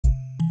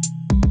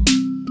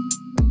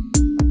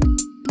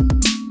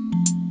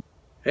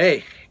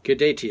Hey, good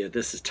day to you.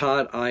 This is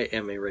Todd. I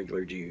am a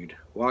regular dude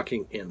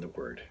walking in the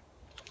Word.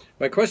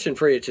 My question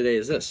for you today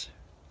is this.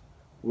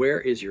 Where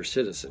is your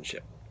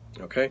citizenship?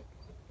 Okay?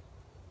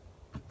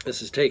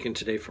 This is taken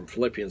today from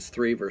Philippians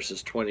 3,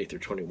 verses 20 through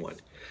 21.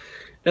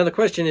 Now the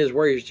question is,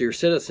 where is your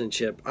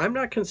citizenship? I'm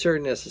not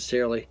concerned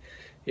necessarily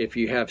if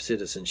you have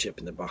citizenship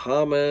in the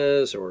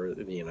Bahamas or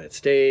the United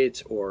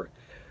States or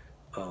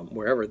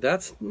wherever.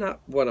 That's not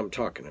what I'm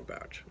talking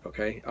about.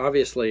 Okay?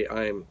 Obviously,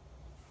 I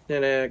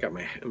got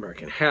my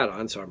American hat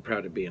on, so I'm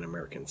proud to be an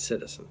American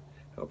citizen.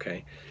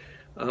 Okay?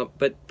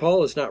 But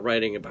Paul is not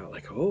writing about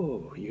like,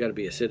 oh, you got to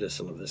be a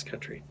citizen of this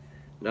country.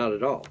 Not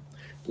at all.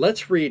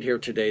 Let's read here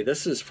today.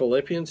 This is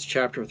Philippians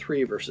chapter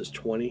 3, verses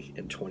 20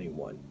 and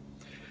 21.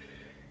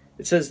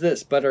 It says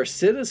this, but our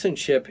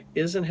citizenship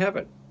is in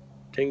heaven.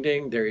 Ding,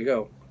 ding, there you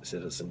go.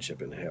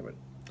 Citizenship in heaven.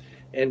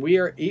 And we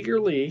are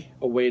eagerly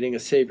awaiting a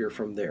Savior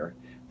from there,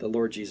 the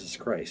Lord Jesus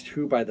Christ,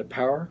 who by the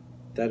power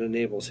that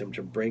enables him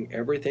to bring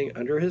everything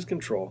under his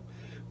control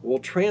will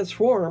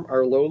transform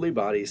our lowly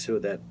bodies so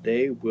that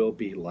they will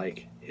be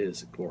like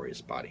his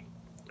glorious body.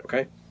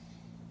 Okay?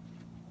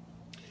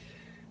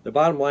 The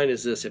bottom line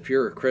is this. If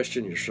you're a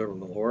Christian, you're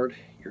serving the Lord,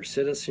 your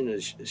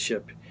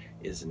citizenship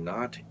is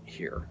not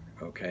here.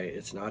 Okay?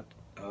 It's not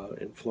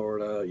in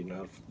Florida. You're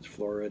not a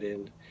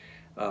Floridian,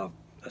 a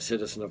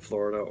citizen of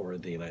Florida or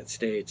the United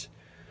States,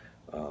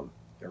 or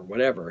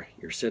whatever.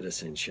 Your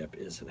citizenship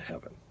is in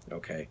heaven.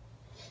 Okay?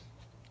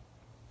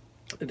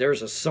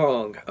 There's a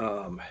song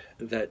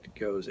that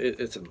goes,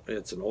 it's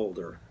an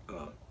older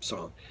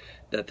song,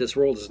 that this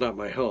world is not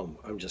my home,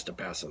 I'm just a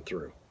passing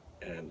through.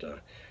 And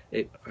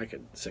I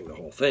could sing the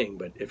whole thing,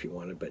 but if you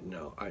wanted, but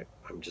no,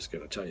 I'm just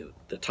going to tell you,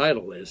 the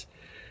title is,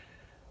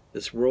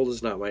 this world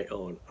is not my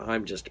own,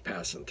 I'm just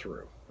passing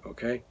through.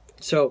 Okay?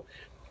 So,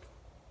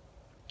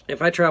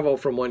 if I travel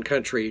from one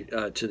country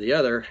to the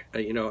other,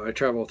 I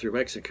travel through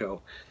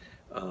Mexico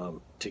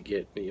to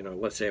get,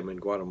 let's say I'm in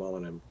Guatemala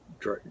and I'm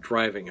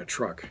driving a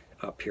truck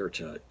up here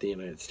to the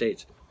United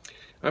States.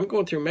 I'm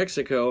going through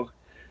Mexico.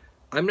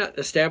 I'm not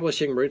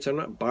establishing roots. I'm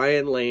not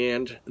buying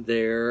land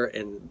there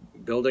and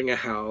building a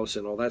house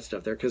and all that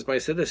stuff there because my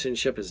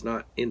citizenship is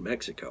not in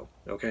Mexico.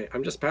 Okay?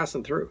 I'm just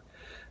passing through.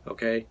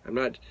 Okay? I'm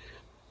not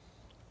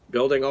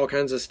building all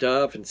kinds of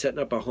stuff and setting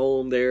up a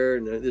home there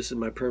and this is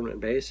my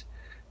permanent base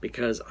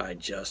because I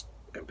just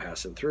am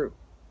passing through.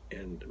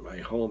 And my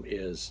home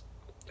is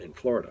in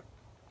Florida.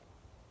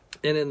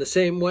 And in the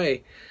same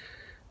way,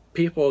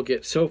 people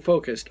get so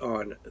focused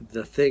on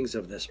the things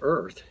of this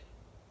earth,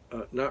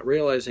 not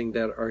realizing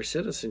that our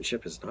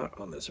citizenship is not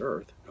on this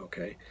earth,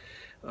 okay?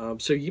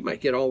 So you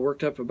might get all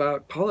worked up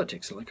about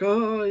politics, like,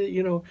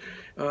 you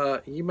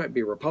might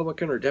be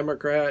Republican or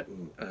Democrat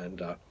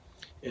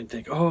and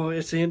think, oh,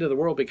 it's the end of the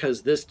world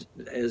because this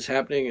is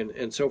happening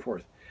and so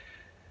forth.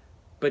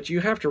 But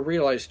you have to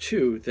realize,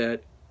 too,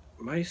 that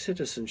my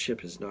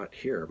citizenship is not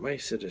here. My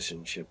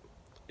citizenship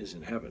is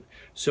in heaven.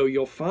 So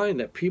you'll find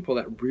that people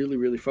that really,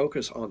 really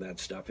focus on that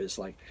stuff is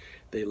like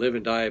they live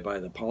and die by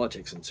the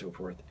politics and so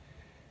forth.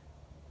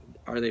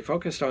 Are they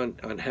focused on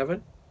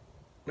heaven?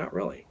 Not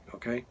really,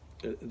 okay?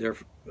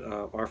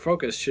 Our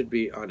focus should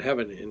be on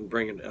heaven and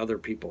bringing other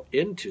people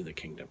into the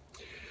kingdom.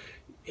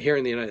 Here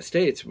in the United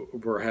States,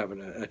 we're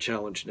having a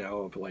challenge now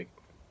of like,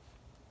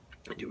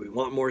 do we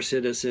want more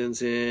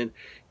citizens in?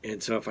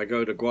 And so if I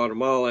go to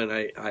Guatemala and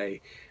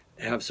I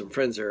have some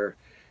friends there,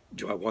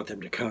 do I want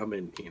them to come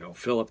and,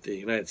 fill up the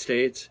United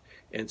States?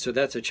 And so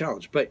that's a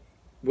challenge. But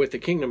with the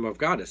kingdom of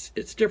God,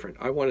 it's different.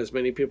 I want as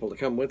many people to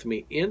come with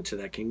me into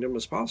that kingdom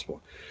as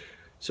possible.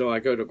 So I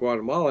go to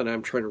Guatemala and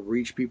I'm trying to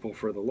reach people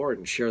for the Lord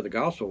and share the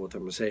gospel with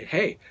them and say,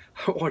 hey,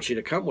 I want you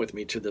to come with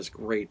me to this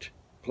great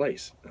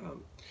place,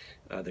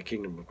 the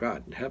kingdom of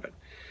God in heaven.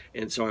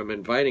 And so I'm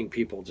inviting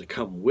people to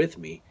come with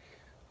me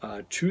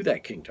to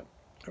that kingdom,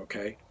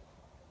 okay?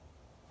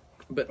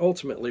 But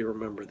ultimately,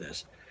 remember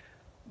this.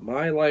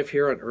 My life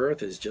here on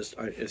earth is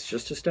it's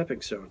just a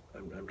stepping stone.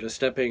 I'm just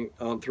stepping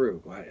on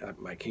through. My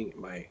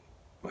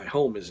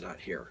home is not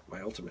here.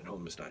 My ultimate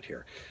home is not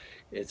here.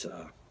 It's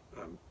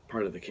I'm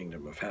part of the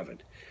kingdom of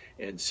heaven.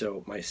 And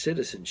so my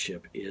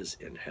citizenship is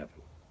in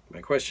heaven. My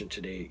question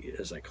today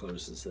as I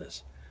close is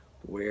this.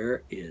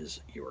 Where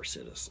is your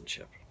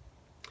citizenship?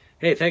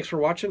 Hey, thanks for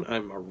watching.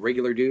 I'm a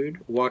regular dude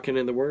walking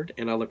in the Word,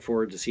 and I look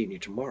forward to seeing you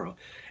tomorrow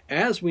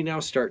as we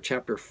now start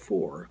chapter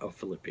 4 of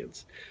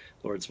Philippians.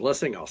 Lord's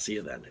blessing. I'll see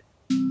you then.